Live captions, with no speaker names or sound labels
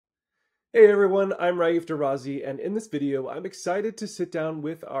Hey everyone, I'm Raif Derrazi, and in this video, I'm excited to sit down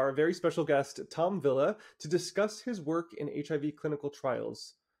with our very special guest, Tom Villa, to discuss his work in HIV clinical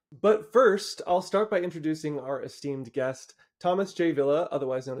trials. But first, I'll start by introducing our esteemed guest. Thomas J. Villa,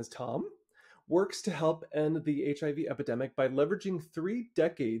 otherwise known as Tom, works to help end the HIV epidemic by leveraging 3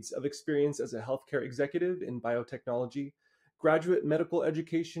 decades of experience as a healthcare executive in biotechnology, graduate medical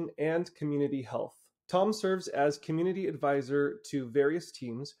education, and community health. Tom serves as community advisor to various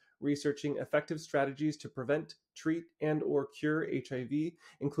teams researching effective strategies to prevent, treat, and/or cure HIV,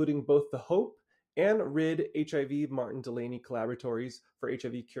 including both the HOPE and RID-HIV Martin Delaney Collaboratories for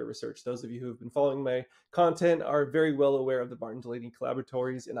HIV Cure Research. Those of you who have been following my content are very well aware of the Martin Delaney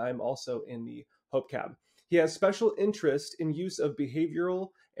Collaboratories, and I'm also in the HOPE Cab. He has special interest in use of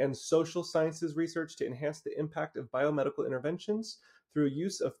behavioral and social sciences research to enhance the impact of biomedical interventions through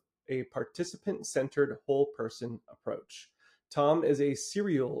use of a participant-centered whole person approach. Tom is a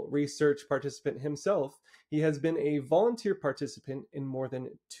serial research participant himself. He has been a volunteer participant in more than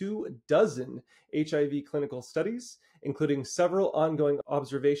 24 HIV clinical studies, including several ongoing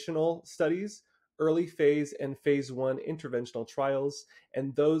observational studies, early phase and phase 1 interventional trials,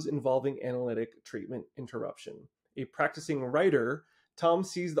 and those involving analytic treatment interruption. A practicing writer, Tom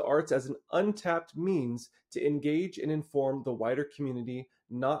sees the arts as an untapped means to engage and inform the wider community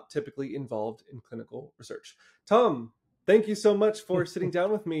not typically involved in clinical research. Tom, thank you so much for sitting down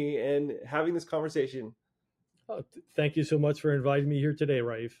with me and having this conversation. Thank you so much for inviting me here today,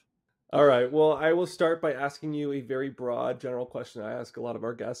 Raif. All right. Well, I will start by asking you a very broad general question I ask a lot of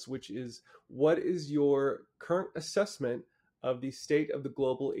our guests, which is what is your current assessment of the state of the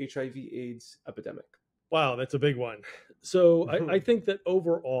global HIV/AIDS epidemic? Wow, that's a big one. So I think that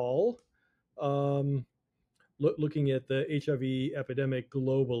overall, um, looking at the HIV epidemic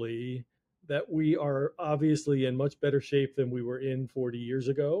globally, that we are obviously in much better shape than we were in 40 years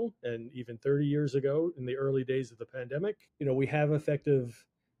ago and even 30 years ago in the early days of the pandemic. We have effective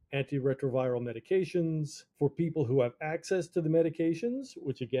antiretroviral medications for people who have access to the medications,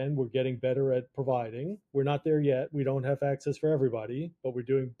 which again, we're getting better at providing. We're not there yet. We don't have access for everybody, but we're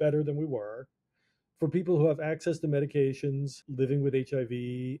doing better than we were. For people who have access to medications, living with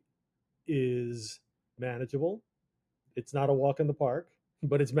HIV is manageable. It's not a walk in the park,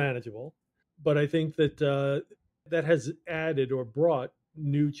 but it's manageable. But I think that that has added or brought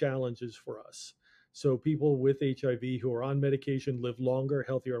new challenges for us. So people with HIV who are on medication live longer,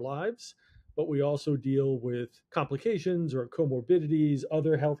 healthier lives, but we also deal with complications or comorbidities,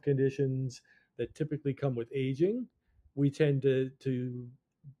 other health conditions that typically come with aging. We tend to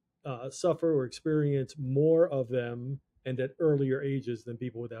suffer or experience more of them and at earlier ages than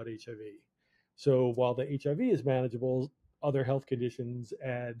people without HIV. So while the HIV is manageable, other health conditions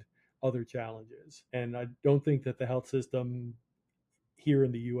add other challenges. And I don't think that the health system here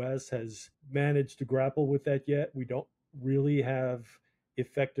in the US has managed to grapple with that yet. We don't really have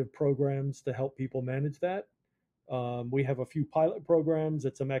effective programs to help people manage that. We have a few pilot programs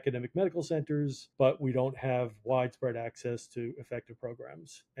at some academic medical centers, but we don't have widespread access to effective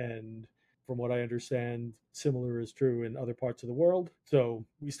programs. And from what I understand, similar is true in other parts of the world. So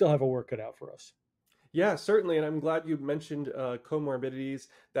we still have a work cut out for us. Yeah, certainly. And I'm glad you mentioned comorbidities.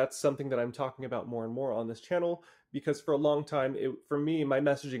 That's something that I'm talking about more and more on this channel because for a long time, for me, my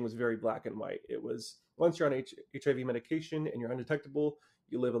messaging was very black and white. It was once you're on HIV medication and you're undetectable,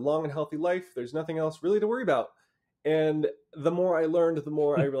 you live a long and healthy life. There's nothing else really to worry about. And the more I learned, the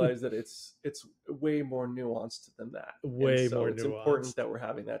more I realized that it's way more nuanced than that. And Way so more it's important nuanced. that we're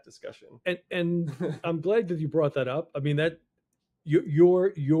having that discussion. And I'm glad that you brought that up. I mean, that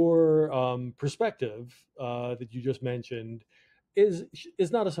your perspective that you just mentioned is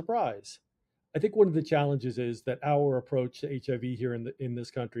not a surprise. I think one of the challenges is that our approach to HIV here in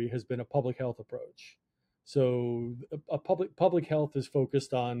this country has been a public health approach. So a public health is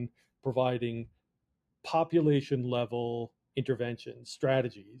focused on providing population level interventions,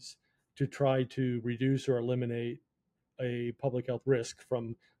 strategies to try to reduce or eliminate a public health risk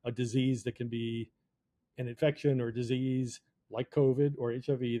from a disease that can be an infection or disease like COVID or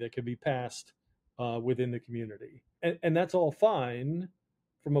HIV that can be passed within the community. And that's all fine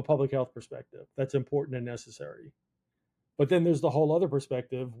from a public health perspective. That's important and necessary. But then there's the whole other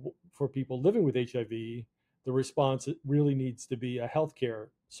perspective for people living with HIV. The response really needs to be a healthcare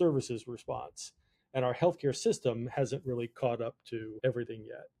services response. And our healthcare system hasn't really caught up to everything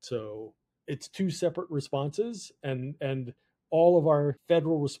yet. So it's two separate responses, and all of our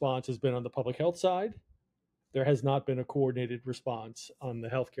federal response has been on the public health side. There has not been a coordinated response on the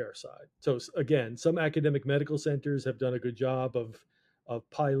healthcare side. So again, some academic medical centers have done a good job of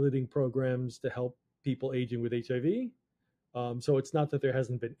piloting programs to help people aging with HIV. So it's not that there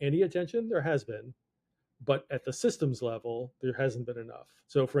hasn't been any attention, there has been, but at the systems level, there hasn't been enough.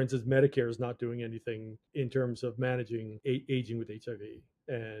 So, for instance, Medicare is not doing anything in terms of managing aging with HIV,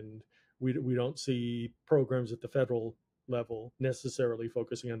 and we don't see programs at the federal level necessarily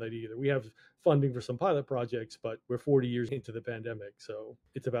focusing on that either. We have funding for some pilot projects, but we're 40 years into the pandemic, so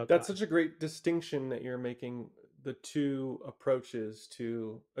it's about That's time. such a great distinction that you're making, the two approaches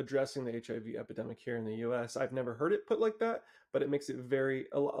to addressing the HIV epidemic here in the US. I've never heard it put like that, but it makes it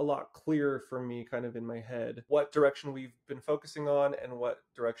a lot clearer for me kind of in my head what direction we've been focusing on and what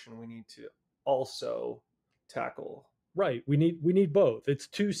direction we need to also tackle. Right. We need both. It's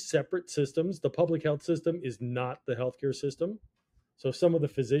two separate systems. The public health system is not the healthcare system. So some of the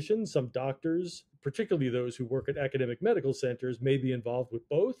physicians, some doctors, particularly those who work at academic medical centers, may be involved with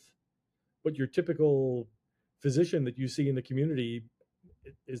both, but your typical physician that you see in the community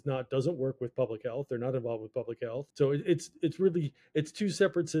is not doesn't work with public health. They're not involved with public health. So it's really it's two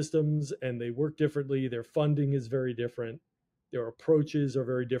separate systems and they work differently. Their funding is very different. Their approaches are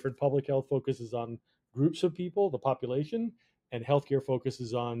very different. Public health focuses on groups of people, the population, and healthcare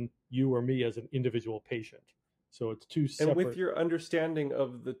focuses on you or me as an individual patient. So it's two And with separate. your understanding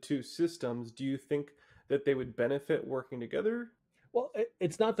of the two systems, do you think that they would benefit working together? Well,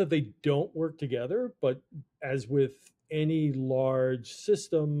 it's not that they don't work together, but as with any large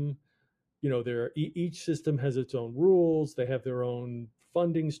system, each system has its own rules. They have their own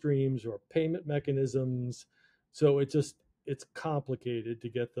funding streams or payment mechanisms. So it's complicated to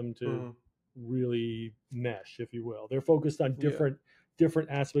get them to Mm, really mesh, if you will. They're focused on yeah. different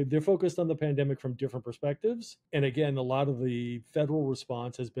aspects. They're focused on the pandemic from different perspectives. And again, a lot of the federal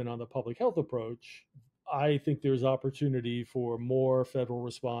response has been on the public health approach. I think there's opportunity for more federal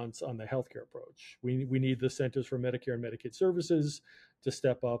response on the healthcare approach. We need the Centers for Medicare and Medicaid Services to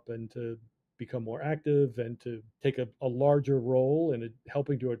step up and to become more active and to take a larger role in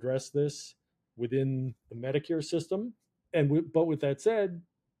helping to address this within the Medicare system. But with that said,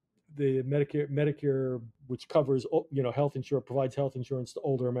 the Medicare, which covers health insurance, provides health insurance to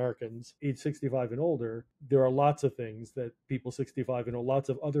older Americans, age 65 and older. There are lots of things that people 65 and lots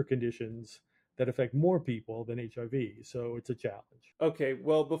of other conditions that affect more people than HIV. So it's a challenge. Okay,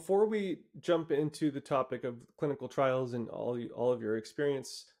 well, before we jump into the topic of clinical trials and all of your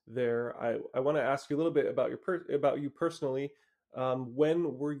experience there, I want to ask you a little bit about about you personally.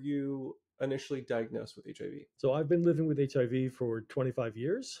 When were you initially diagnosed with HIV? So I've been living with HIV for 25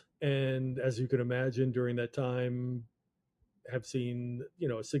 years, and as you can imagine, during that time, have seen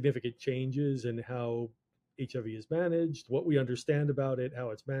significant changes in how HIV is managed, what we understand about it, how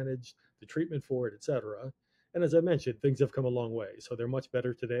it's managed, the treatment for it, etc. And as I mentioned, things have come a long way. So they're much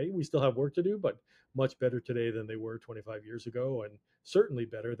better today. We still have work to do, but much better today than they were 25 years ago, and certainly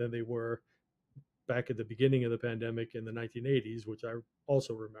better than they were back at the beginning of the pandemic in the 1980s, which I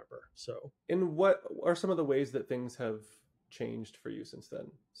also remember. So, And what are some of the ways that things have changed for you since then,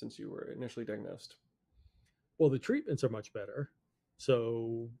 since you were initially diagnosed? well, the treatments are much better.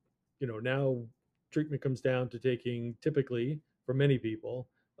 So, now treatment comes down to taking typically for many people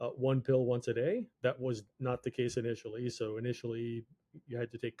one pill once a day. That was not the case initially. So initially, you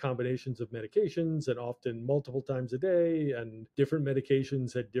had to take combinations of medications and often multiple times a day, and different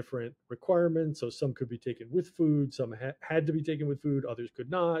medications had different requirements. So some could be taken with food, some had to be taken with food, others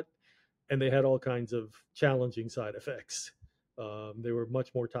could not, and they had all kinds of challenging side effects. They were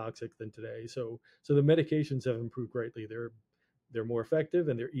much more toxic than today. So the medications have improved greatly. They're more effective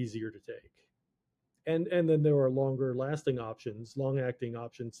and they're easier to take. And then there are longer lasting options, long acting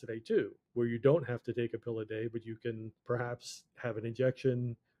options today too, where you don't have to take a pill a day, but you can perhaps have an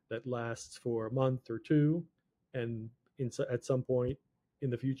injection that lasts for a month or two, and at some point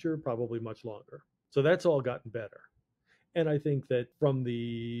in the future, probably much longer. So that's all gotten better. And I think that from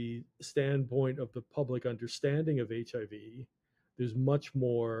the standpoint of the public understanding of HIV, there's much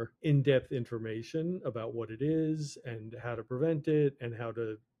more in depth information about what it is and how to prevent it and how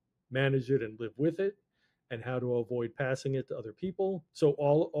to manage it and live with it and how to avoid passing it to other people. So,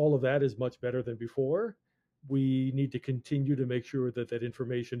 all of that is much better than before. We need to continue to make sure that that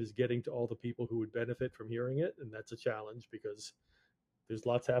information is getting to all the people who would benefit from hearing it. And that's a challenge because there's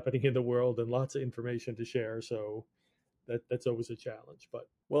lots happening in the world and lots of information to share. So, that's always a challenge. But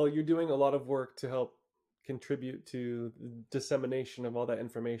Well, you're doing a lot of work to help contribute to the dissemination of all that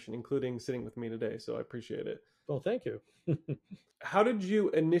information, including sitting with me today. So I appreciate it. well, thank you. How did you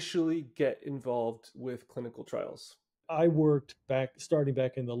initially get involved with clinical trials? I worked starting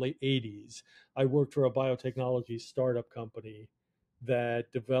back in the late 80s. I worked for a biotechnology startup company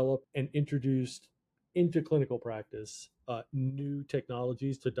that developed and introduced into clinical practice new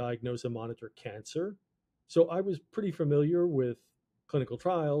technologies to diagnose and monitor cancer. So I was pretty familiar with clinical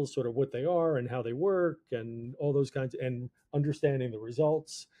trials, sort of what they are and how they work and all those kinds, and understanding the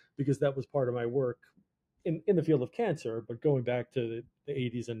results, because that was part of my work in the field of cancer, but going back to the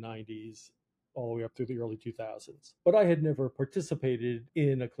 80s and 90s, all the way up through the early 2000s. But I had never participated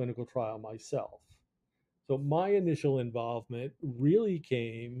in a clinical trial myself. So my initial involvement really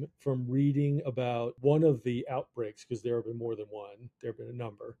came from reading about one of the outbreaks, because there have been more than one, there have been a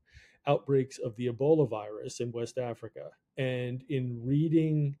number, outbreaks of the Ebola virus in West Africa. And in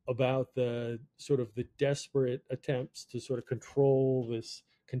reading about the sort of the desperate attempts to sort of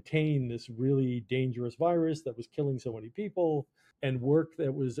contain this really dangerous virus that was killing so many people, and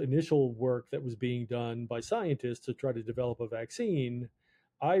initial work that was being done by scientists to try to develop a vaccine,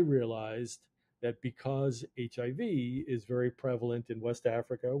 I realized that because HIV is very prevalent in West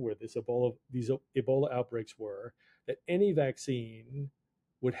Africa, where these Ebola outbreaks were, that any vaccine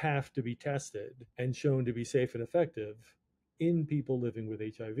would have to be tested and shown to be safe and effective in people living with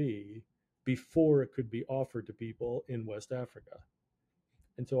HIV before it could be offered to people in West Africa.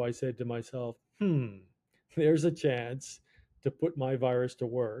 And so I said to myself, there's a chance to put my virus to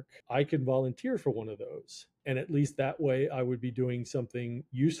work. I can volunteer for one of those. And at least that way I would be doing something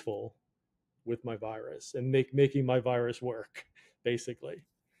useful with my virus and making my virus work, basically.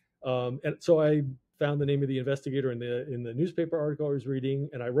 And so I found the name of the investigator in the newspaper article I was reading,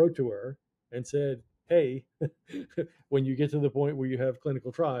 and I wrote to her and said, "Hey, when you get to the point where you have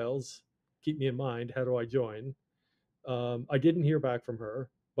clinical trials, keep me in mind. How do I join?" I didn't hear back from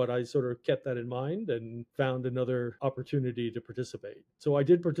her, but I sort of kept that in mind and found another opportunity to participate. So I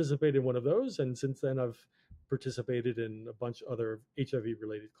did participate in one of those, and since then I've participated in a bunch of other HIV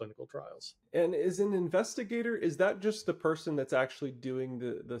related clinical trials. And is an investigator, is that just the person that's actually doing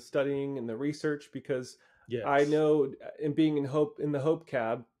the studying and the research? Because I Yes. know in being in the Hope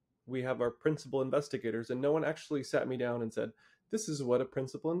Cab, we have our principal investigators, and no one actually sat me down and said, "This is what a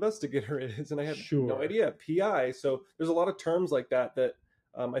principal investigator is," and I had no Sure. idea. PI. So there's a lot of terms like that that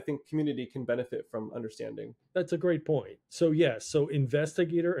I think community can benefit from understanding. That's a great point. So yes, so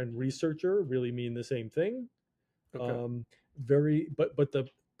investigator and researcher really mean the same thing. Okay. Um, but the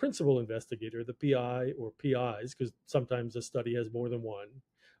principal investigator, the PI or PIs, because sometimes a study has more than one,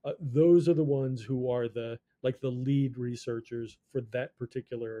 those are the ones who are the lead researchers for that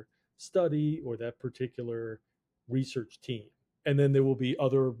particular study or that particular research team. And then there will be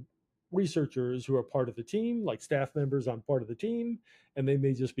other researchers who are part of the team, like staff members on part of the team, and they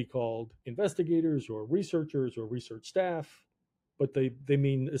may just be called investigators or research staff, but they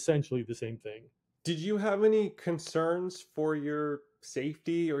mean essentially the same thing. Did you have any concerns for your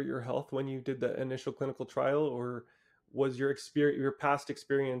safety or your health when you did the initial clinical trial, or was your past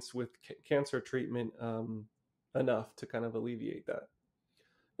experience with cancer treatment enough to kind of alleviate that?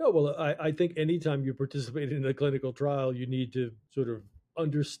 No, well, I think anytime you participate in a clinical trial, you need to sort of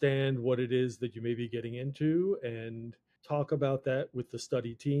understand what it is that you may be getting into and talk about that with the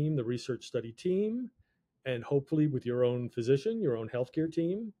study team, the research study team, and hopefully with your own physician, your own healthcare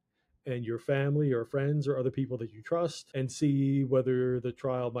team, and your family or friends or other people that you trust, and see whether the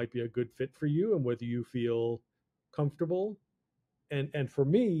trial might be a good fit for you and whether you feel comfortable. And for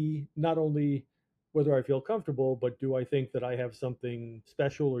me, not only whether I feel comfortable, but do I think that I have something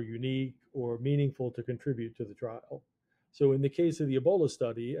special or unique or meaningful to contribute to the trial? So in the case of the Ebola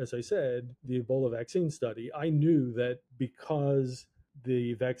study, as I said, the Ebola vaccine study, I knew that because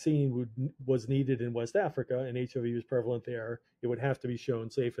the vaccine was needed in West Africa and HIV was prevalent there, it would have to be shown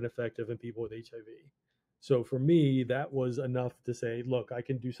safe and effective in people with HIV. So for me, that was enough to say, look, I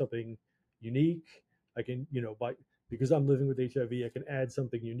can do something unique. I can, because I'm living with HIV, I can add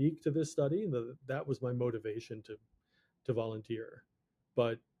something unique to this study. And that was my motivation to volunteer.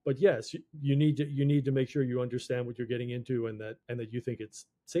 But yes, you need to make sure you understand what you're getting into and that you think it's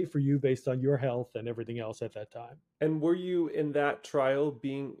safe for you based on your health and everything else at that time. And were you in that trial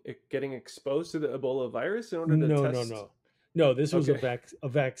getting exposed to the Ebola virus in order to No, no, test? no. No, this was Okay. a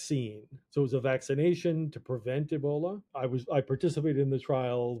vaccine. So it was a vaccination to prevent Ebola. I participated in the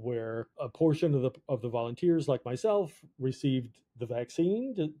trial where a portion of the volunteers, like myself, received the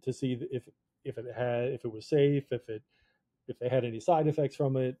vaccine to see if it was safe, if they had any side effects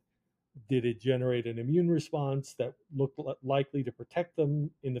from it. Did it generate an immune response that looked likely to protect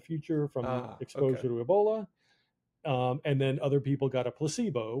them in the future from Ah, okay. exposure to Ebola? And then other people got a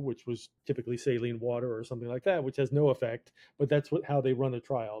placebo, which was typically saline water or something like that, which has no effect. But that's how they run a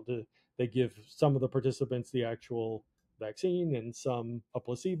trial. They give some of the participants the actual vaccine and some a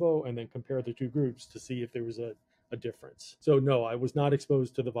placebo, and then compare the two groups to see if there was a difference. So no, I was not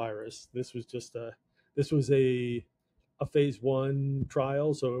exposed to the virus. This was a a phase 1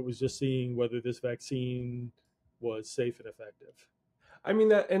 trial, so it was just seeing whether this vaccine was safe and effective. I mean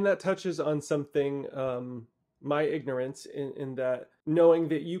that touches on something, my ignorance in that knowing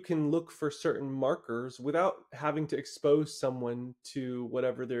that you can look for certain markers without having to expose someone to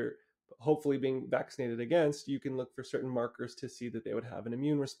whatever they're hopefully being vaccinated against. You can look for certain markers to see that they would have an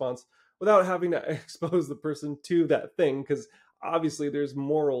immune response without having to expose the person to that thing, because obviously there's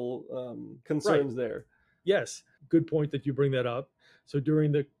moral Right. concerns there. Yes, good point that you bring that up. So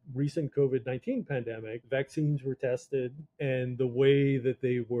during the recent COVID-19 pandemic, vaccines were tested, and the way that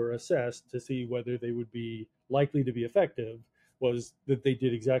they were assessed to see whether they would be likely to be effective was that they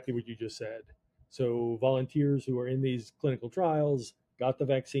did exactly what you just said. So volunteers who are in these clinical trials got the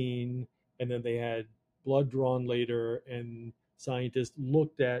vaccine, and then they had blood drawn later, and scientists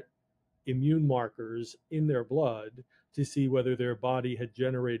looked at immune markers in their blood to see whether their body had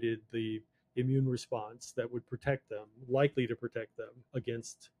generated the immune response that would protect them, likely to protect them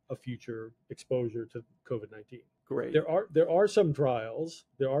against a future exposure to COVID-19. Great. There are some trials.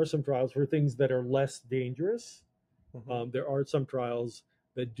 There are some trials for things that are less dangerous. Mm-hmm. There are some trials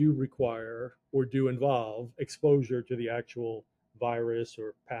that do require or do involve exposure to the actual virus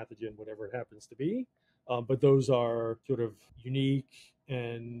or pathogen, whatever it happens to be. But those are sort of unique,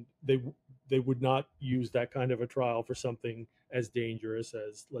 and they would not use that kind of a trial for something as dangerous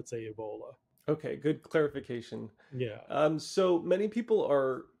as, let's say, Ebola. Okay, good clarification. Yeah. So many people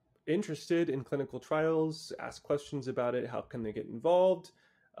are interested in clinical trials, ask questions about it. How can they get involved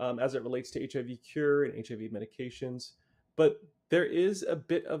as it relates to HIV cure and HIV medications? But there is a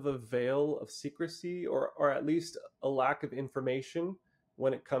bit of a veil of secrecy, or at least a lack of information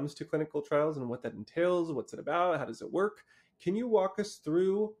when it comes to clinical trials and what that entails, what's it about, how does it work? Can you walk us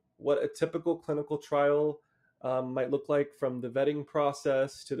through what a typical clinical trial might look like, from the vetting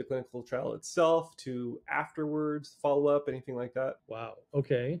process to the clinical trial itself to afterwards, follow up, anything like that? Wow.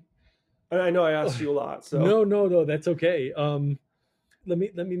 Okay. And I know I asked you a lot, so. No, no, no. That's okay. Let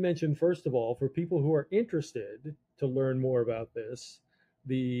me mention first of all, for people who are interested to learn more about this,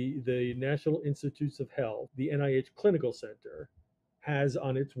 the National Institutes of Health, the NIH Clinical Center, has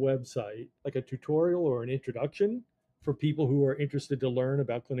on its website like a tutorial or an introduction for people who are interested to learn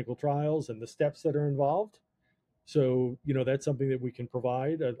about clinical trials and the steps that are involved. So, that's something that we can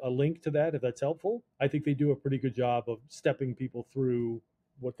provide a link to that if that's helpful. I think they do a pretty good job of stepping people through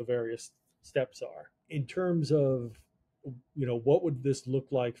what the various steps are. In terms of, what would this look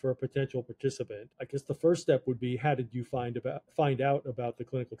like for a potential participant? I guess the first step would be, how did you find out about the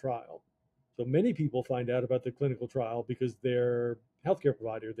clinical trial? So many people find out about the clinical trial because their healthcare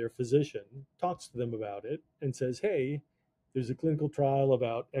provider, their physician, talks to them about it and says, hey, there's a clinical trial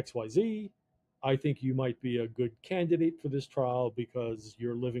about XYZ. I think you might be a good candidate for this trial because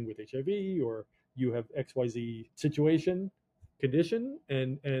you're living with HIV, or you have XYZ condition,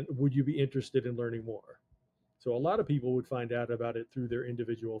 and would you be interested in learning more? So a lot of people would find out about it through their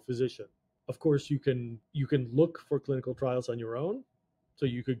individual physician. Of course, you can look for clinical trials on your own. So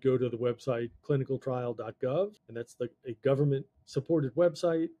you could go to the website clinicaltrial.gov, and that's a government supported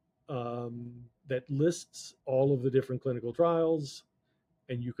website that lists all of the different clinical trials,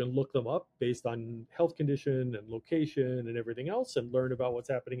 and you can look them up based on health condition and location and everything else and learn about what's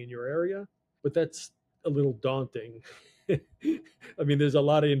happening in your area. But that's a little daunting. I mean, there's a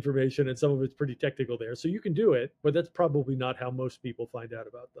lot of information and some of it's pretty technical there. So you can do it, but that's probably not how most people find out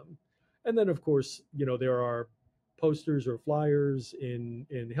about them. And then, of course, there are posters or flyers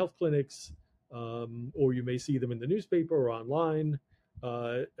in health clinics, or you may see them in the newspaper or online,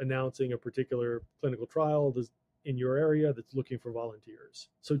 announcing a particular clinical trial in your area that's looking for volunteers.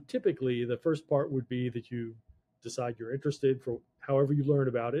 So typically, the first part would be that you decide you're interested, for however you learn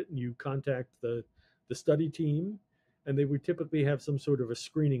about it, and you contact the study team, and they would typically have some sort of a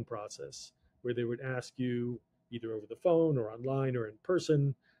screening process where they would ask you, either over the phone or online or in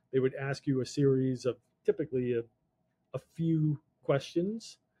person, they would ask you a series of, typically a few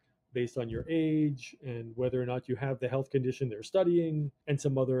questions based on your age and whether or not you have the health condition they're studying, and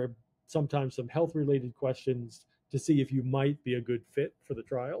sometimes some health related questions to see if you might be a good fit for the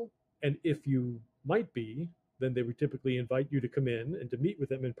trial. And if you might be, then they would typically invite you to come in and to meet with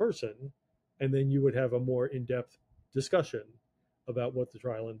them in person. And then you would have a more in depth discussion about what the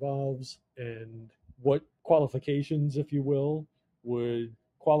trial involves and what qualifications, if you will, would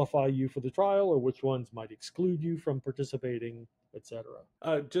qualify you for the trial, or which ones might exclude you from participating, etc.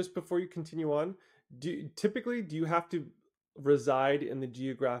 Just before you continue on, do you have to reside in the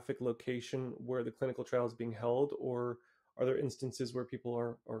geographic location where the clinical trial is being held, or are there instances where people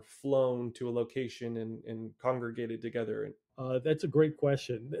are flown to a location and congregated together? That's a great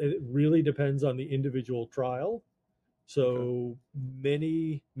question. It really depends on the individual trial. Okay. So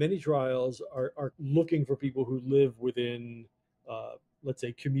many trials are looking for people who live within, let's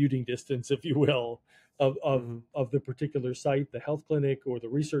say, commuting distance, if you will, Hmm. of the particular site, the health clinic or the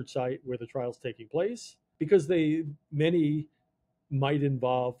research site where the trial's taking place, because they many might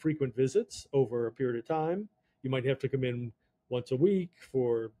involve frequent visits over a period of time. You might have to come in once a week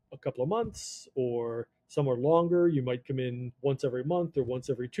for a couple of months, or somewhere longer. You might come in once every month or once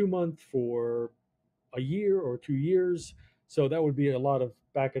every 2 months for a year or 2 years. So that would be a lot of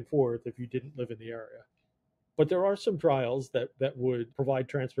back and forth if you didn't live in the area. But there are some trials that would provide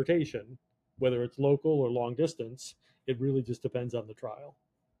transportation, whether it's local or long distance. It really just depends on the trial.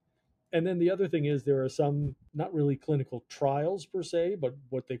 And then the other thing is there are some not really clinical trials per se, but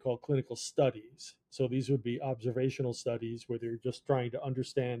what they call clinical studies. So these would be observational studies where they're just trying to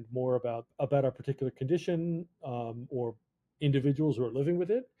understand more about a particular condition, or individuals who are living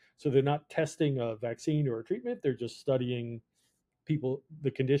with it. So they're not testing a vaccine or a treatment; they're just studying people,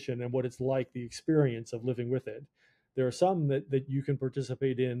 the condition, and what it's like, the experience of living with it. There are some that you can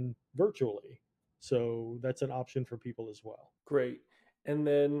participate in virtually, so that's an option for people as well. Great. And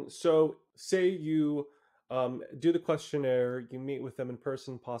then, so say you do the questionnaire, you meet with them in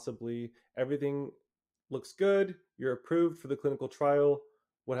person, possibly, everything looks good, you're approved for the clinical trial.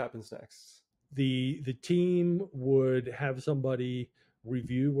 What happens next? The team would have somebody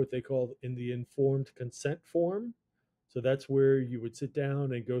review what they call in the informed consent form. So that's where you would sit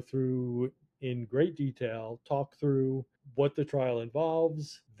down and go through in great detail, talk through what the trial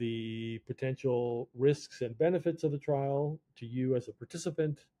involves, the potential risks and benefits of the trial to you as a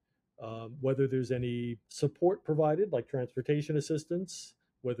participant, whether there's any support provided, like transportation assistance,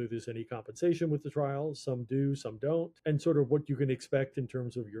 whether there's any compensation with the trial. Some do, some don't, and sort of what you can expect in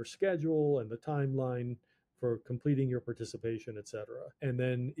terms of your schedule and the timeline for completing your participation, etc. And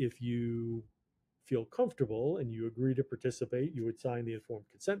then if you feel comfortable and you agree to participate, you would sign the informed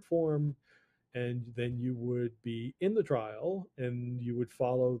consent form, and then you would be in the trial and you would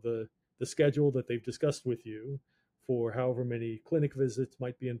follow the schedule that they've discussed with you for however many clinic visits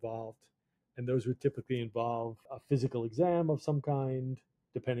might be involved. And those would typically involve a physical exam of some kind,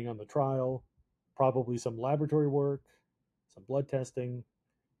 depending on the trial, probably some laboratory work, some blood testing.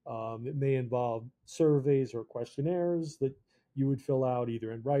 It may involve surveys or questionnaires that you would fill out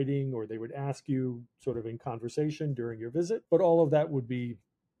either in writing or they would ask you sort of in conversation during your visit. But all of that would be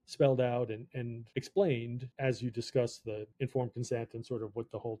spelled out and explained as you discuss the informed consent and sort of what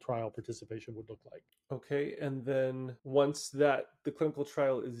the whole trial participation would look like. Okay, and then once that the clinical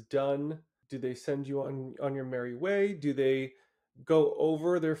trial is done, do they send you on your merry way? Do they go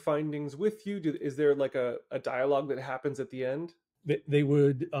over their findings with you? Is there like a dialogue that happens at the end? They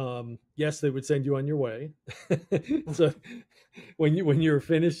would, yes, they would send you on your way. So when you're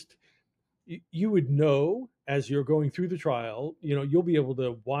finished, you would know as you're going through the trial, you'll be able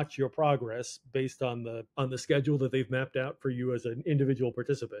to watch your progress based on the schedule that they've mapped out for you as an individual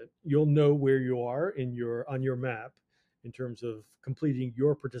participant. You'll know where you are in your on your map in terms of completing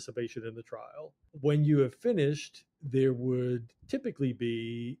your participation in the trial. When you have finished, there would typically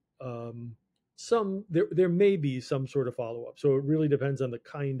be, there may be some sort of follow-up, so it really depends on the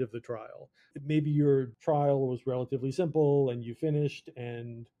kind of the trial. Maybe your trial was relatively simple and you finished,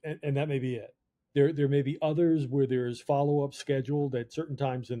 and that may be it. There may be others where there's follow-up scheduled at certain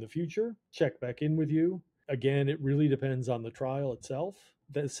times in the future, check back in with you. Again, it really depends on the trial itself.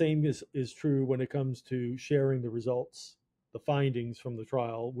 The same is true when it comes to sharing the results, the findings from the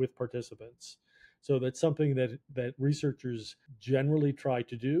trial with participants. So that's something that researchers generally try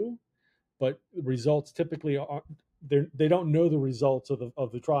to do, but results typically are they don't know the results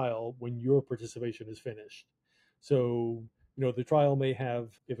of the trial when your participation is finished. So the trial may have,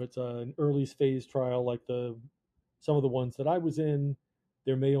 if it's an early phase trial like the some of the ones that I was in,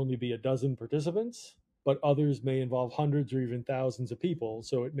 there may only be a dozen participants, but others may involve hundreds or even thousands of people.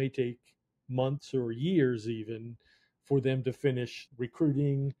 So it may take months or years even for them to finish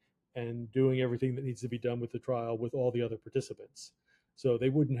recruiting and doing everything that needs to be done with the trial with all the other participants. So they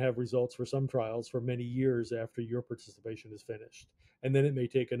wouldn't have results for some trials for many years after your participation is finished. And then it may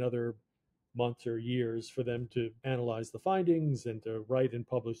take another months or years for them to analyze the findings and to write and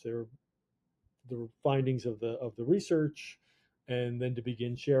publish the findings of the research, and then to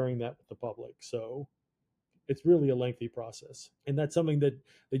begin sharing that with the public. So it's really a lengthy process, and that's something that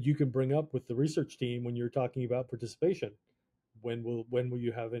you can bring up with the research team when you're talking about participation. When will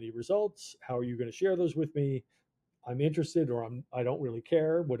you have any results? How are you going to share those with me? I'm interested, or I don't really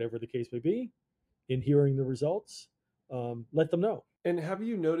care, whatever the case may be, in hearing the results. Let them know. And have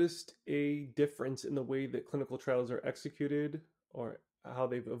you noticed a difference in the way that clinical trials are executed, or how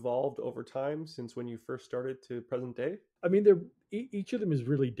they've evolved over time since when you first started to present day? I mean, they're each of them is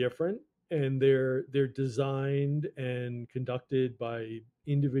really different, and they're designed and conducted by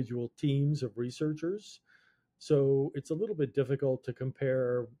individual teams of researchers. So it's a little bit difficult to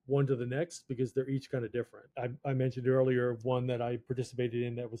compare one to the next because they're each kind of different. I mentioned earlier one that I participated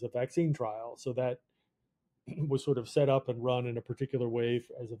in that was a vaccine trial. So that was sort of set up and run in a particular way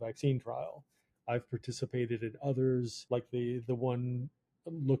as a vaccine trial. I've participated in others, like the one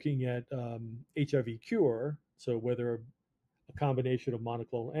looking at HIV cure. So whether a combination of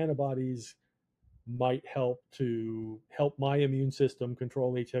monoclonal antibodies might help my immune system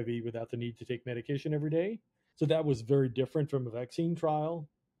control HIV without the need to take medication every day. So that was very different from a vaccine trial.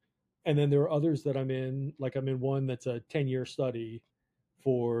 And then there are others that I'm in, like I'm in one that's a 10-year study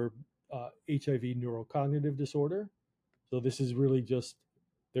for HIV neurocognitive disorder. So this is really just,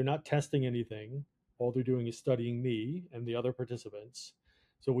 they're not testing anything. All they're doing is studying me and the other participants.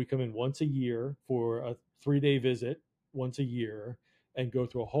 So we come in once a year for a 3-day visit, once a year, and go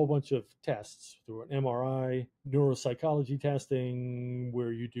through a whole bunch of tests through an MRI, neuropsychology testing,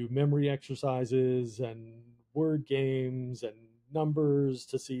 where you do memory exercises and word games and numbers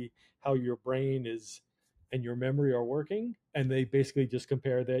to see how your brain is and your memory are working. And they basically just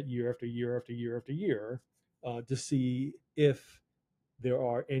compare that year after year after year after year to see if there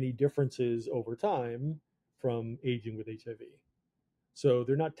are any differences over time from aging with HIV. So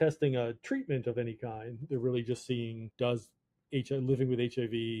they're not testing a treatment of any kind. They're really just seeing, does living with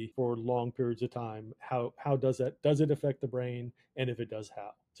HIV for long periods of time, how does it affect the brain, and if it does,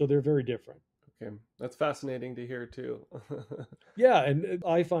 how. So they're very different. Okay, that's fascinating to hear too. Yeah, and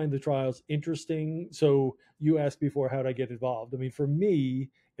I find the trials interesting. So you asked before, how would I get involved? I mean, for me,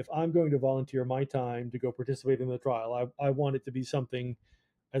 if I'm going to volunteer my time to go participate in the trial, I want it to be something,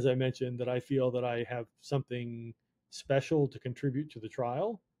 as I mentioned, that I feel that I have something special to contribute to the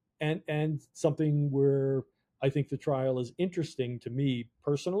trial, and something where I think the trial is interesting to me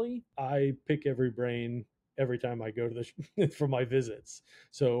personally. I pick every brain every time I go to the for my visits.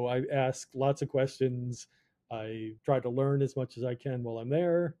 So I ask lots of questions. I try to learn as much as I can while I'm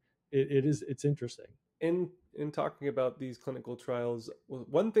there. It's interesting. In talking about these clinical trials,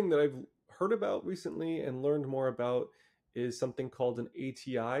 one thing that I've heard about recently and learned more about is something called an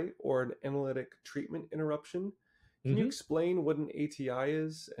ATI, or an analytic treatment interruption. Can you Hmm. explain what an ATI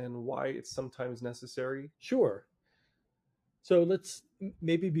is and why it's sometimes necessary? Sure. So let's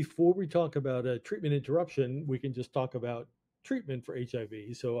maybe before we talk about a treatment interruption, we can just talk about treatment for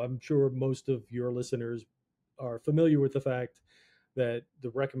HIV. So I'm sure most of your listeners are familiar with the fact that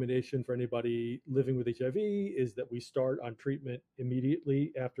the recommendation for anybody living with HIV is that we start on treatment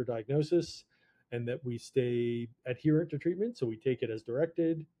immediately after diagnosis and that we stay adherent to treatment. So we take it as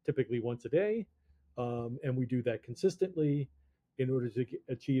directed, typically once a day, and we do that consistently in order to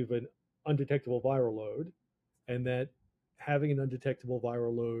achieve an undetectable viral load, and that having an undetectable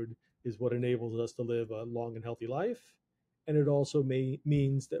viral load is what enables us to live a long and healthy life. And it also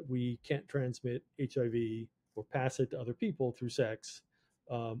means that we can't transmit HIV or pass it to other people through sex,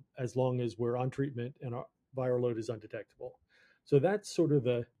 as long as we're on treatment and our viral load is undetectable. So that's sort of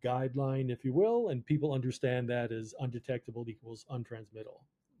the guideline, if you will, and people understand that as undetectable equals untransmittable,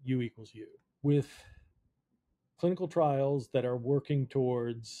 U equals U. With clinical trials that are working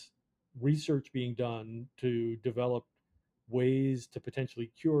towards research being done to develop ways to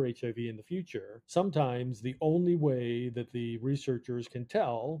potentially cure HIV in the future, sometimes the only way that the researchers can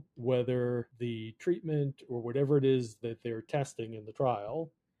tell whether the treatment or whatever it is that they're testing in the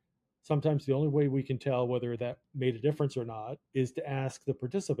trial, sometimes the only way we can tell whether that made a difference or not is to ask the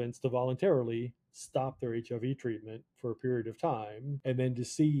participants to voluntarily stop their HIV treatment for a period of time and then to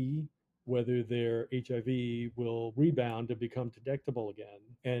see whether their HIV will rebound and become detectable again,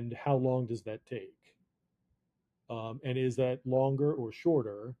 and how long does that take. And is that longer or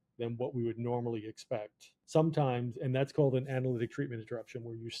shorter than what we would normally expect? Sometimes, and that's called an analytic treatment interruption,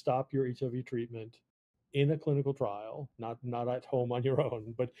 where you stop your HIV treatment in a clinical trial, not at home on your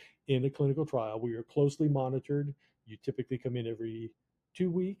own, but in a clinical trial where you're closely monitored. You typically come in every 2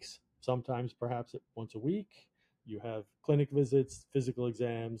 weeks, sometimes perhaps once a week. You have clinic visits, physical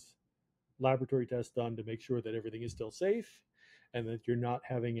exams, laboratory tests done to make sure that everything is still safe and that you're not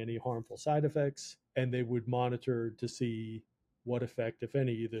having any harmful side effects. And they would monitor to see what effect, if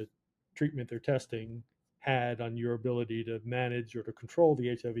any, the treatment they're testing had on your ability to manage or to control the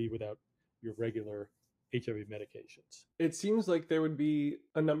HIV without your regular HIV medications. It seems like there would be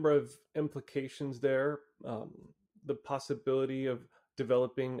a number of implications there. The possibility of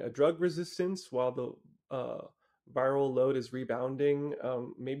developing a drug resistance while the viral load is rebounding.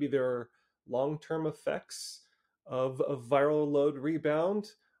 Maybe there are long term effects of a viral load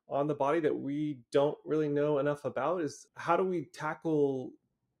rebound on the body that we don't really know enough about. Is how do we tackle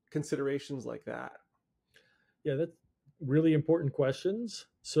considerations like that? Yeah, that's really important questions.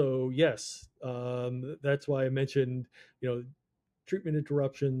 So yes, that's why I mentioned, you know, treatment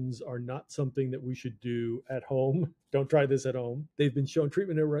interruptions are not something that we should do at home. Don't try this at home. They've been shown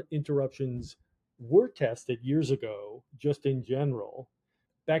treatment interruptions were tested years ago, just in general.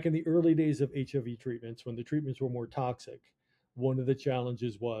 Back in the early days of HIV treatments, when the treatments were more toxic, one of the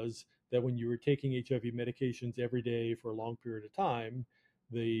challenges was that when you were taking HIV medications every day for a long period of time,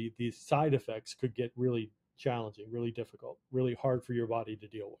 the side effects could get really challenging, really difficult, really hard for your body to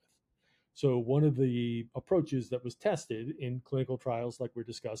deal with. So one of the approaches that was tested in clinical trials like we're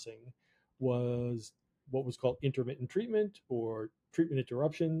discussing was what was called intermittent treatment or treatment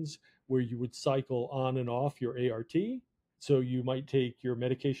interruptions, where you would cycle on and off your ART. So you might take your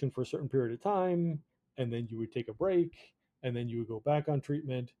medication for a certain period of time, and then you would take a break, and then you would go back on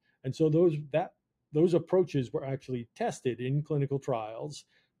treatment. And so those approaches were actually tested in clinical trials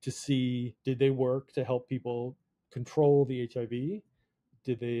to see, did they work to help people control the HIV?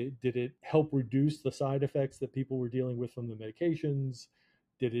 Did it help reduce the side effects that people were dealing with from the medications?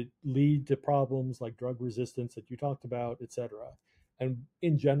 Did it lead to problems like drug resistance that you talked about, et cetera? And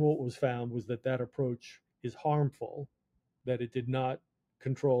in general, what was found was that that approach is harmful, that it did not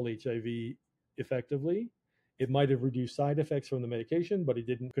control HIV effectively. It might have reduced side effects from the medication, but it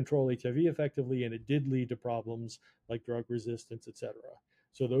didn't control HIV effectively, and it did lead to problems like drug resistance, et cetera.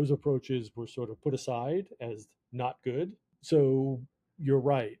 So those approaches were sort of put aside as not good. So you're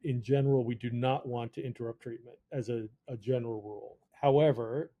right. In general, we do not want to interrupt treatment as a general rule.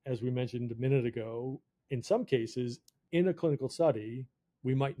 However, as we mentioned a minute ago, in some cases, in a clinical study,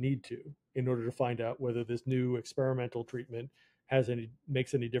 we might need to in order to find out whether this new experimental treatment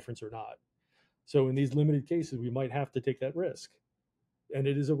makes any difference or not. So in these limited cases, we might have to take that risk. And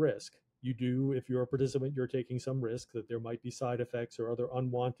it is a risk. You do, if you're a participant, you're taking some risk that there might be side effects or other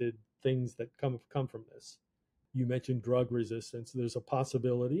unwanted things that come from this. You mentioned drug resistance. There's a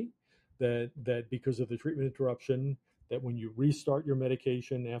possibility that because of the treatment interruption, that when you restart your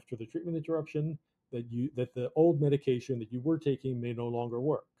medication after the treatment interruption, that the old medication that you were taking may no longer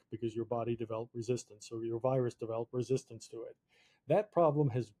work because your body developed resistance or your virus developed resistance to it. That problem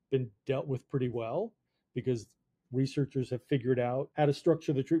has been dealt with pretty well because researchers have figured out how to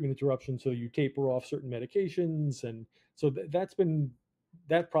structure the treatment interruption so you taper off certain medications, and so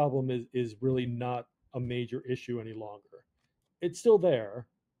that problem is really not a major issue any longer. It's still there,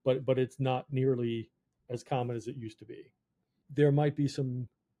 but it's not nearly as common as it used to be. There might be some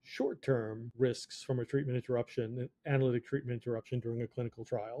short-term risks from a treatment interruption, an analytic treatment interruption during a clinical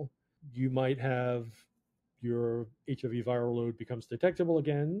trial. You might have your HIV viral load becomes detectable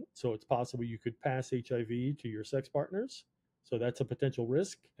again, so it's possible you could pass HIV to your sex partners. So that's a potential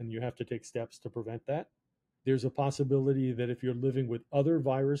risk, and you have to take steps to prevent that. There's a possibility that if you're living with other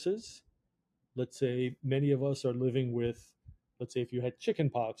viruses, let's say many of us are living with, let's say if you had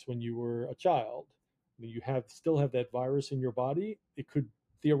chickenpox when you were a child, you still have that virus in your body, it could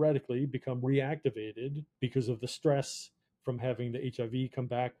theoretically become reactivated because of the stress from having the HIV come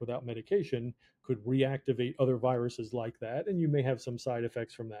back without medication could reactivate other viruses like that, and you may have some side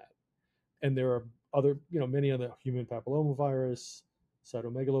effects from that. And there are other, many other human papillomavirus,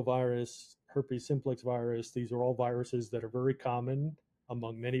 cytomegalovirus, herpes simplex virus. These are all viruses that are very common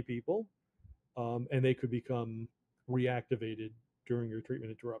among many people, and they could become reactivated during your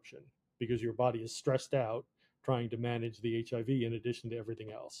treatment interruption because your body is stressed out trying to manage the HIV in addition to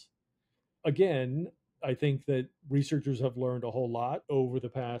everything else. Again, I think that researchers have learned a whole lot over the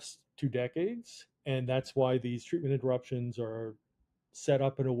past 2 decades, and that's why these treatment interruptions are set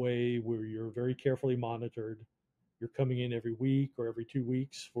up in a way where you're very carefully monitored. You're coming in every week or every 2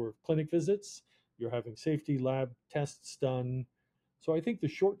 weeks for clinic visits. You're having safety lab tests done. So I think the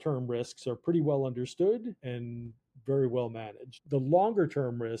short-term risks are pretty well understood and very well managed. The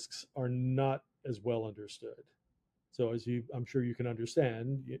longer-term risks are not as well understood. So I'm sure you can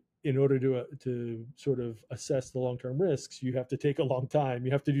understand, in order to sort of assess the long-term risks, you have to take a long time.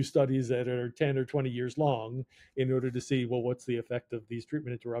 You have to do studies that are 10 or 20 years long in order to see, well, what's the effect of these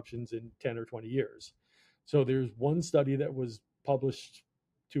treatment interruptions in 10 or 20 years. So there's one study that was published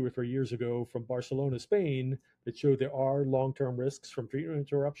 2 or 3 years ago from Barcelona, Spain, that showed there are long-term risks from treatment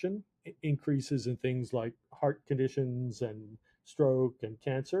interruption, increases in things like heart conditions and stroke and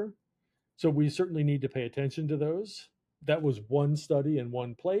cancer. So we certainly need to pay attention to those. That was one study in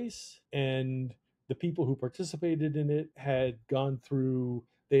one place, and the people who participated in it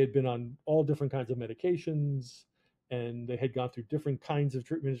they had been on all different kinds of medications, and they had gone through different kinds of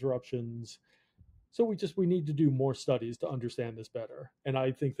treatment interruptions. So we need to do more studies to understand this better. And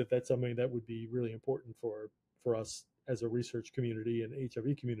I think that that's something that would be really important for us as a research community and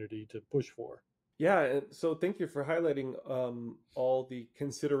HIV community to push for. Yeah, and so thank you for highlighting all the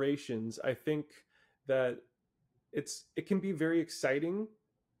considerations. I think that it can be very exciting,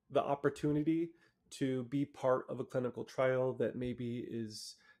 the opportunity to be part of a clinical trial that maybe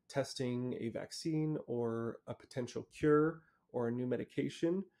is testing a vaccine or a potential cure or a new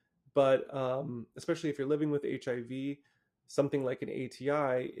medication. But especially if you're living with HIV, something like an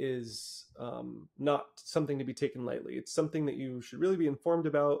ATI is not something to be taken lightly. It's something that you should really be informed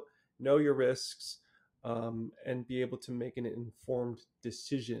about, know your risks, and be able to make an informed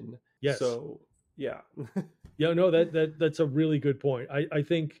decision. Yes. So, yeah. Yeah, no, that's a really good point. I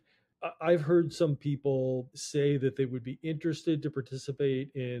think I've heard some people say that they would be interested to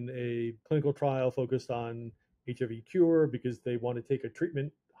participate in a clinical trial focused on HIV cure because they want to take a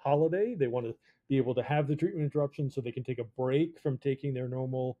treatment holiday. They want to be able to have the treatment interruption so they can take a break from taking their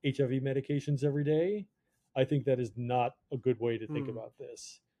normal HIV medications every day. I think that is not a good way to think Hmm. about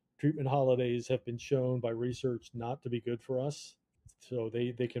this. Treatment holidays have been shown by research not to be good for us, so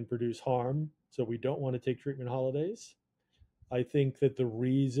they can produce harm. So we don't want to take treatment holidays. I think that the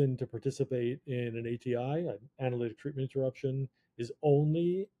reason to participate in an ATI, an analytic treatment interruption, is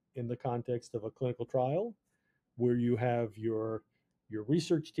only in the context of a clinical trial where you have your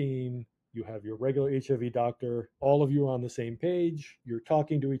research team, you have your regular HIV doctor, all of you are on the same page, you're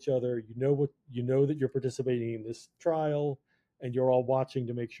talking to each other, you know that you're participating in this trial, and you're all watching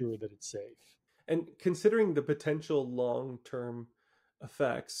to make sure that it's safe. And considering the potential long-term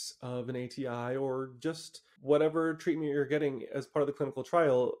effects of an ATI or just whatever treatment you're getting as part of the clinical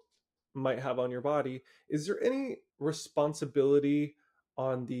trial might have on your body, is there any responsibility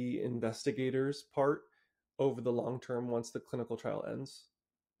on the investigator's part over the long term once the clinical trial ends?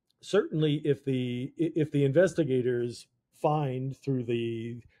 Certainly, if the investigators find through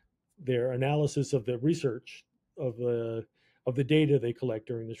their analysis of the research of the data they collect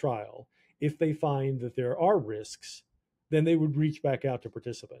during the trial, if they find that there are risks, then they would reach back out to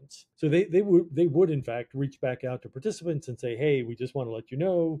participants. So they would in fact reach back out to participants and say, hey, we just want to let you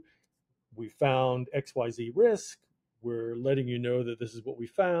know we found XYZ risk. We're letting you know that this is what we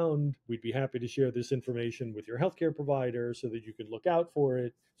found. We'd be happy to share this information with your healthcare provider so that you can look out for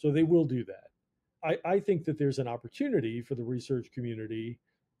it. So they will do that. I think that there's an opportunity for the research community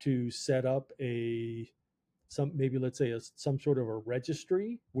to set up some, maybe let's say some sort of a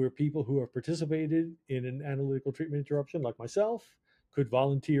registry where people who have participated in an analytical treatment interruption, like myself, could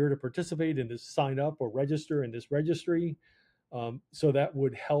volunteer to participate and to sign up or register in this registry. So that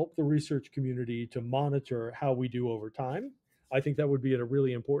would help the research community to monitor how we do over time. I think that would be a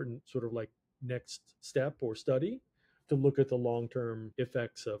really important sort of like next step or study to look at the long-term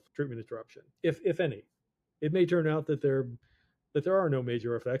effects of treatment interruption, if any. It may turn out that there are no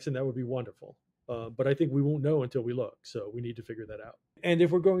major effects, and that would be wonderful. But I think we won't know until we look, so we need to figure that out. And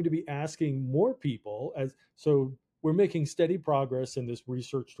if we're going to be asking more people, we're making steady progress in this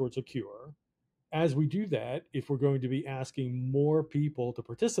research towards a cure. As we do that, if we're going to be asking more people to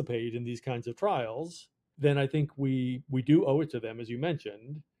participate in these kinds of trials, then I think we do owe it to them, as you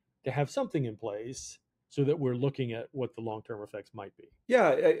mentioned, to have something in place so that we're looking at what the long term effects might be.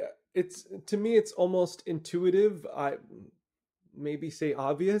 Yeah, it's to me it's almost intuitive. I maybe say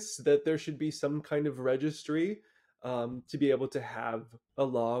obvious that there should be some kind of registry to be able to have a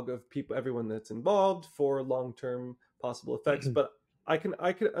log of people, everyone that's involved for long-term possible effects. But I can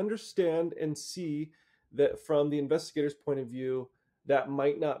understand and see that from the investigator's point of view, that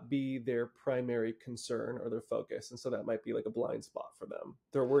might not be their primary concern or their focus, and so that might be like a blind spot for them.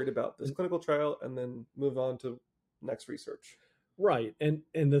 They're worried about this clinical trial and then move on to next research. Right. And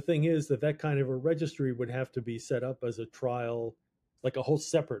the thing is that kind of a registry would have to be set up as a trial, like a whole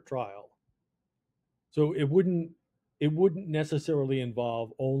separate trial. So it wouldn't necessarily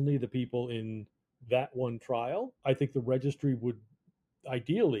involve only the people in that one trial. I think the registry would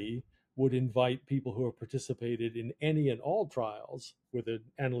ideally would invite people who have participated in any and all trials with an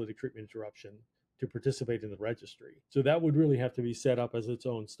analytic treatment interruption to participate in the registry. So that would really have to be set up as its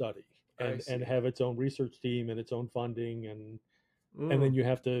own study I and see. have its own research team and its own funding, and Mm, then you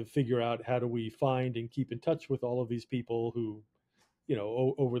have to figure out how do we find and keep in touch with all of these people who,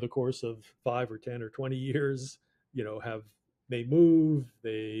 over the course of 5 or 10 or 20 years, have they move,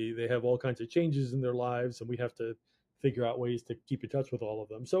 they have all kinds of changes in their lives, and we have to figure out ways to keep in touch with all of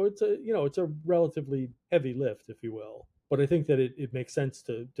them. So it's a relatively heavy lift, if you will. But I think that it makes sense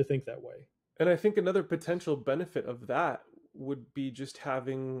to think that way. and I think another potential benefit of that would be just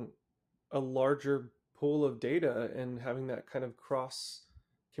having a larger pool of data and having that kind of cross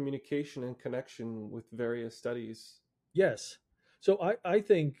communication and connection with various studies. Yes. So I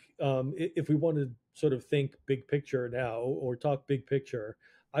think if we want to sort of think big picture now or talk big picture,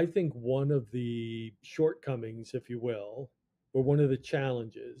 I think one of the shortcomings, if you will, or one of the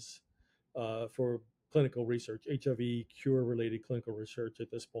challenges for clinical research, HIV cure related clinical research at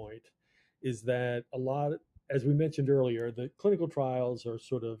this point, is that a lot, as we mentioned earlier, the clinical trials are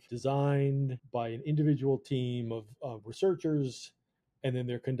sort of designed by an individual team of researchers, and then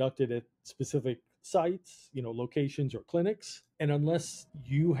they're conducted at specific sites, locations or clinics. And unless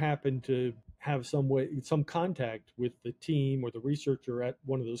you happen to have some contact with the team or the researcher at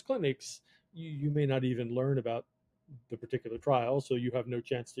one of those clinics, you may not even learn about the particular trial, so you have no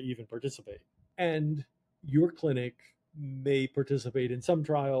chance to even participate. And your clinic may participate in some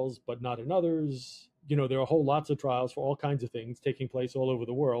trials, but not in others. There are whole lots of trials for all kinds of things taking place all over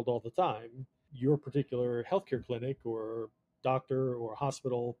the world all the time. Your particular healthcare clinic or doctor or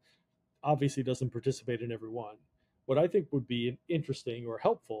hospital obviously doesn't participate in every one. What I think would be interesting or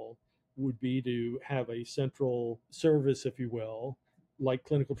helpful would be to have a central service, if you will, like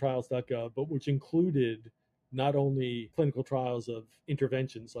clinicaltrials.gov, but which included not only clinical trials of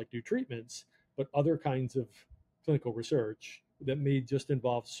interventions like new treatments, but other kinds of clinical research that may just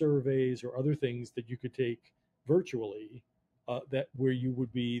involve surveys or other things that you could take virtually, that where you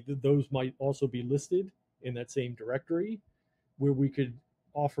would be, those might also be listed in that same directory, where we could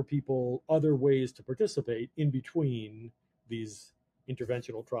offer people other ways to participate in between these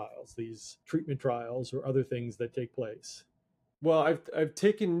interventional trials, these treatment trials, or other things that take place. Well, I've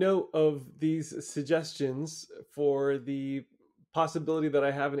taken note of these suggestions for the possibility that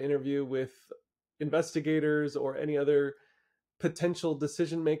I have an interview with investigators or any other potential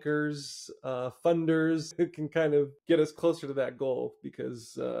decision makers, funders who can kind of get us closer to that goal,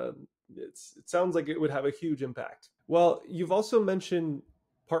 because it sounds like it would have a huge impact. Well, you've also mentioned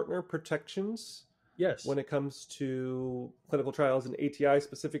partner protections Yes. when it comes to clinical trials and ATI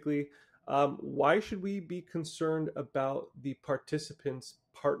specifically. Why should we be concerned about the participant's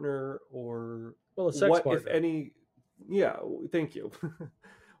partner, or Well, a sex what, if partner. any, yeah, thank you.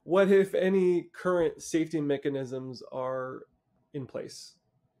 What, if any, current safety mechanisms are in place?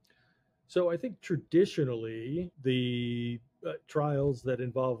 So I think traditionally the trials that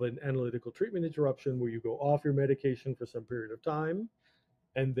involve an analytical treatment interruption, where you go off your medication for some period of time,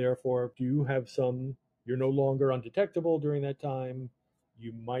 and therefore you have you're no longer undetectable during that time.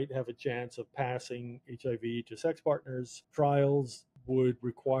 You might have a chance of passing HIV to sex partners. Trials would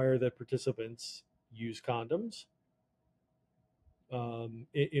require that participants use condoms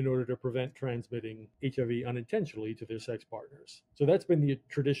in order to prevent transmitting HIV unintentionally to their sex partners. So that's been the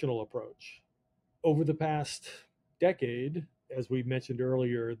traditional approach. Over the past decade, as we mentioned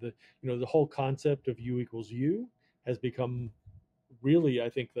earlier, the whole concept of U equals U has become really, I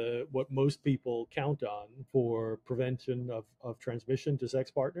think, what most people count on for prevention of transmission to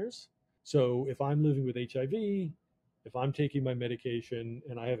sex partners. So if I'm living with HIV, if I'm taking my medication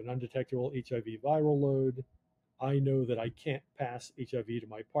and I have an undetectable HIV viral load, I know that I can't pass HIV to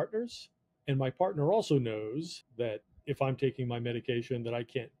my partners. And my partner also knows that if I'm taking my medication that I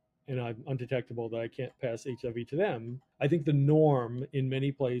can't, and I'm undetectable, that I can't pass HIV to them. I think the norm in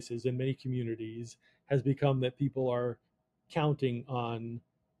many places, in many communities, has become that people are counting on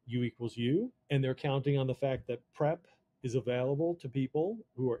U equals U, and they're counting on the fact that PrEP is available to people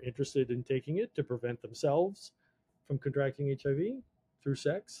who are interested in taking it to prevent themselves from contracting HIV through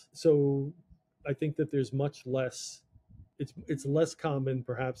sex. So I think that there's much less, it's less common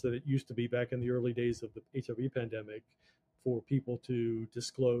perhaps than it used to be back in the early days of the HIV pandemic for people to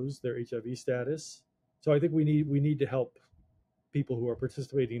disclose their HIV status. So I think we need to help people who are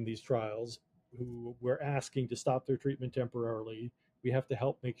participating in these trials, who we're asking to stop their treatment temporarily. We have to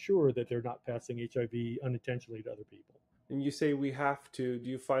help make sure that they're not passing HIV unintentionally to other people. And you say we have to. Do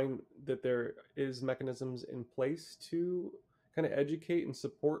you find that there is mechanisms in place to kind of educate and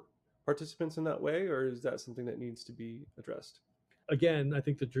support participants in that way, or is that something that needs to be addressed? Again, I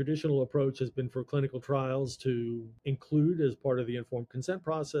think the traditional approach has been for clinical trials to include, as part of the informed consent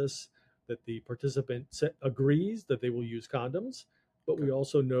process, that the participant agrees that they will use condoms. But Okay. we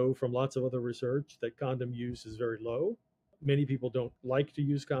also know from lots of other research that condom use is very low. Many people don't like to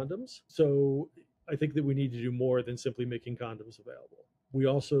use condoms. So I think that we need to do more than simply making condoms available. We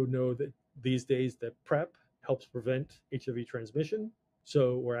also know that these days that PrEP helps prevent HIV transmission,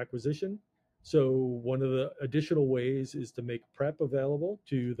 or acquisition. So one of the additional ways is to make PrEP available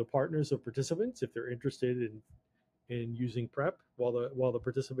to the partners of participants if they're interested in using PrEP while the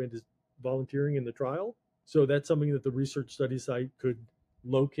participant is volunteering in the trial. So that's something that the research study site could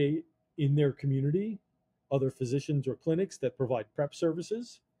locate in their community other physicians or clinics that provide PrEP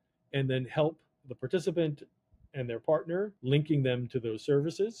services, and then help the participant and their partner, linking them to those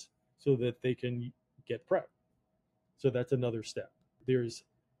services so that they can get PrEP. So that's another step. There's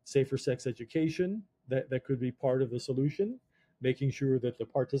safer sex education that could be part of the solution, making sure that the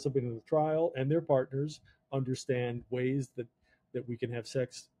participant in the trial and their partners understand ways that we can have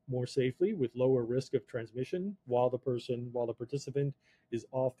sex more safely with lower risk of transmission while the participant is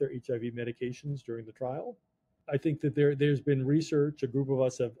off their HIV medications during the trial. I think that there's been research, a group of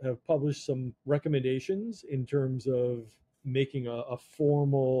us have published some recommendations in terms of making a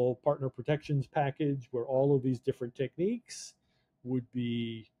formal partner protections package where all of these different techniques would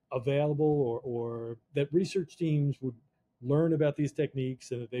be available, or that research teams would learn about these techniques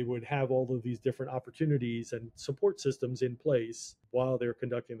and that they would have all of these different opportunities and support systems in place while they're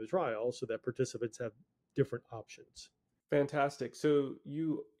conducting the trial so that participants have different options. Fantastic. So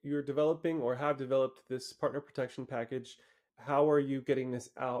you're developing or have developed this partner protection package. How are you getting this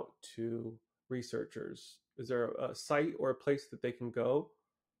out to researchers? Is there a site or a place that they can go?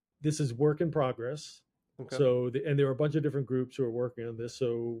 This is work in progress. Okay. And there are a bunch of different groups who are working on this.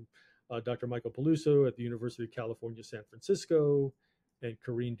 So Dr. Michael Peluso at the University of California, San Francisco, and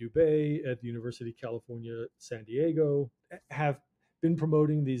Karine Dubé at the University of California, San Diego have been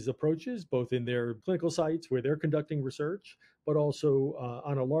promoting these approaches both in their clinical sites where they're conducting research, but also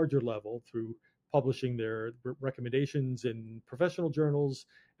on a larger level through publishing their recommendations in professional journals,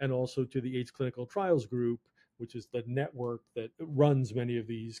 and also to the AIDS Clinical Trials Group, which is the network that runs many of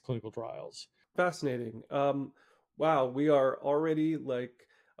these clinical trials. Fascinating. Wow, we are already like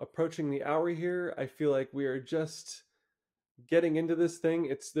approaching the hour here. I feel like we are just getting into this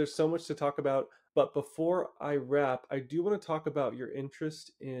thing. There's so much to talk about. But before I wrap, I do want to talk about your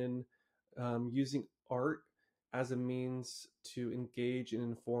interest in using art as a means to engage and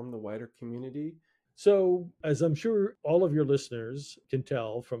inform the wider community. So, as I'm sure all of your listeners can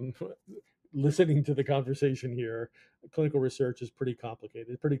tell from listening to the conversation here, clinical research is pretty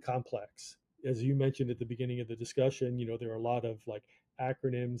complicated, pretty complex. As you mentioned at the beginning of the discussion, there are a lot of like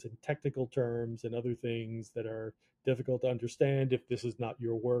acronyms and technical terms and other things that are difficult to understand if this is not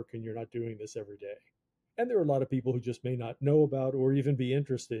your work and you're not doing this every day. And there are a lot of people who just may not know about or even be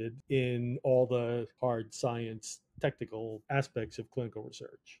interested in all the hard science, technical aspects of clinical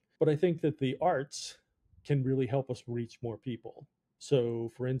research. But I think that the arts can really help us reach more people.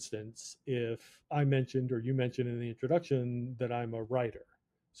 So, for instance, if I mentioned or you mentioned in the introduction that I'm a writer.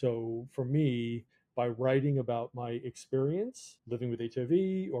 So, for me, by writing about my experience living with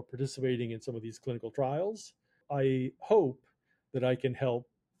HIV or participating in some of these clinical trials, I hope that I can help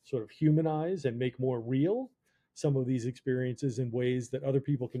sort of humanize and make more real some of these experiences in ways that other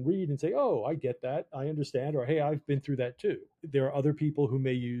people can read and say, oh, I get that, I understand, or hey, I've been through that too. There are other people who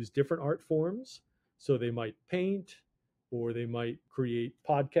may use different art forms. So they might paint, or they might create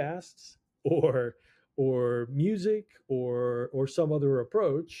podcasts, or music, or some other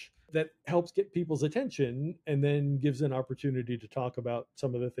approach that helps get people's attention and then gives an opportunity to talk about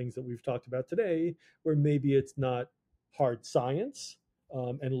some of the things that we've talked about today, where maybe it's not hard science,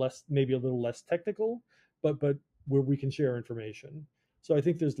 and maybe a little less technical, but where we can share information. So I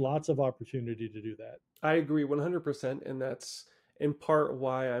think there's lots of opportunity to do that. I agree 100%, and that's in part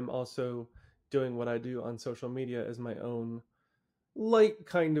why I'm also doing what I do on social media as my own light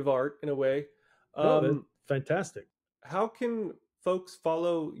kind of art in a way. No, that's Um, fantastic. how can folks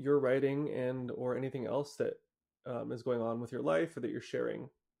follow your writing and or anything else that is going on with your life or that you're sharing?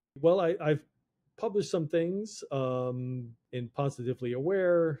 Well, I've published some things in Positively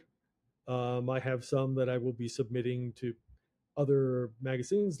Aware. I have some that I will be submitting to other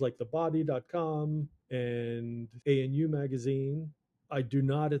magazines like thebody.com and ANU magazine. I do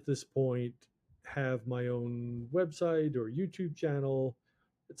not at this point have my own website or YouTube channel.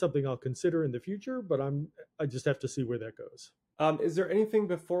 It's something I'll consider in the future, but I just have to see where that goes. Is there anything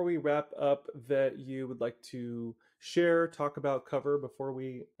before we wrap up that you would like to share, talk about, cover before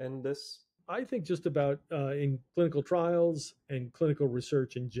we end this? I think just about in clinical trials and clinical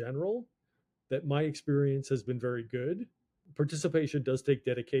research in general, that my experience has been very good. Participation does take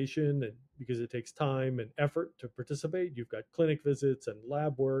dedication, and because it takes time and effort to participate. You've got clinic visits and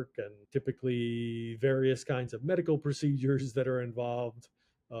lab work and typically various kinds of medical procedures that are involved.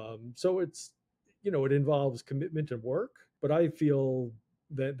 So it involves commitment and work, but I feel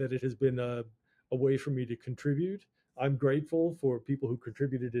that it has been a way for me to contribute. I'm grateful for people who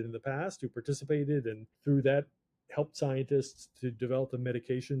contributed in the past, who participated, and through that helped scientists to develop the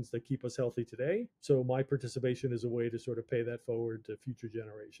medications that keep us healthy today. So my participation is a way to sort of pay that forward to future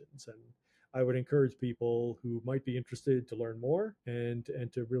generations. And I would encourage people who might be interested to learn more and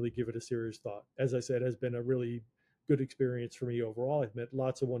to really give it a serious thought. As I said, has been a really good experience for me overall. I've met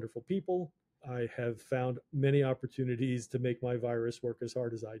lots of wonderful people. I have found many opportunities to make my virus work as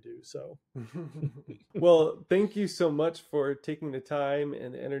hard as I do. So, Well, thank you so much for taking the time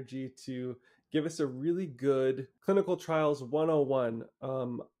and energy to give us a really good clinical trials 101.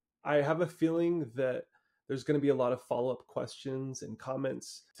 I have a feeling that there's going to be a lot of follow-up questions and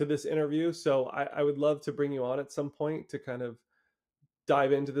comments to this interview. So I would love to bring you on at some point to kind of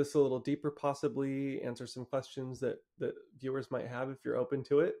dive into this a little deeper, possibly answer some questions that viewers might have if you're open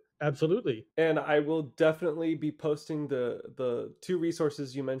to it. absolutely. And I will definitely be posting the two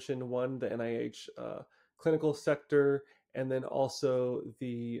resources you mentioned, one, the NIH clinical sector, and then also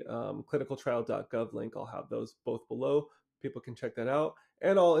the clinicaltrial.gov link. I'll have those both below. People can check that out.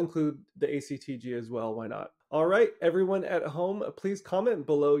 And I'll include the ACTG as well. Why not? All right, everyone at home, please comment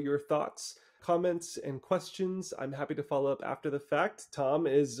below your thoughts, comments, and questions. I'm happy to follow up after the fact. Tom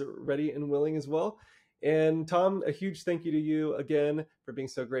is ready and willing as well. And Tom, a huge thank you to you again for being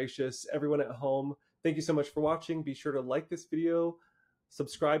so gracious. Everyone at home, thank you so much for watching. Be sure to like this video,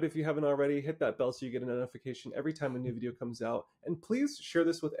 subscribe if you haven't already, hit that bell so you get a notification every time a new video comes out. And please share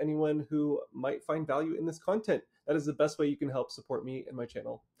this with anyone who might find value in this content. That is the best way you can help support me and my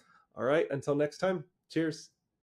channel. All right, until next time, cheers.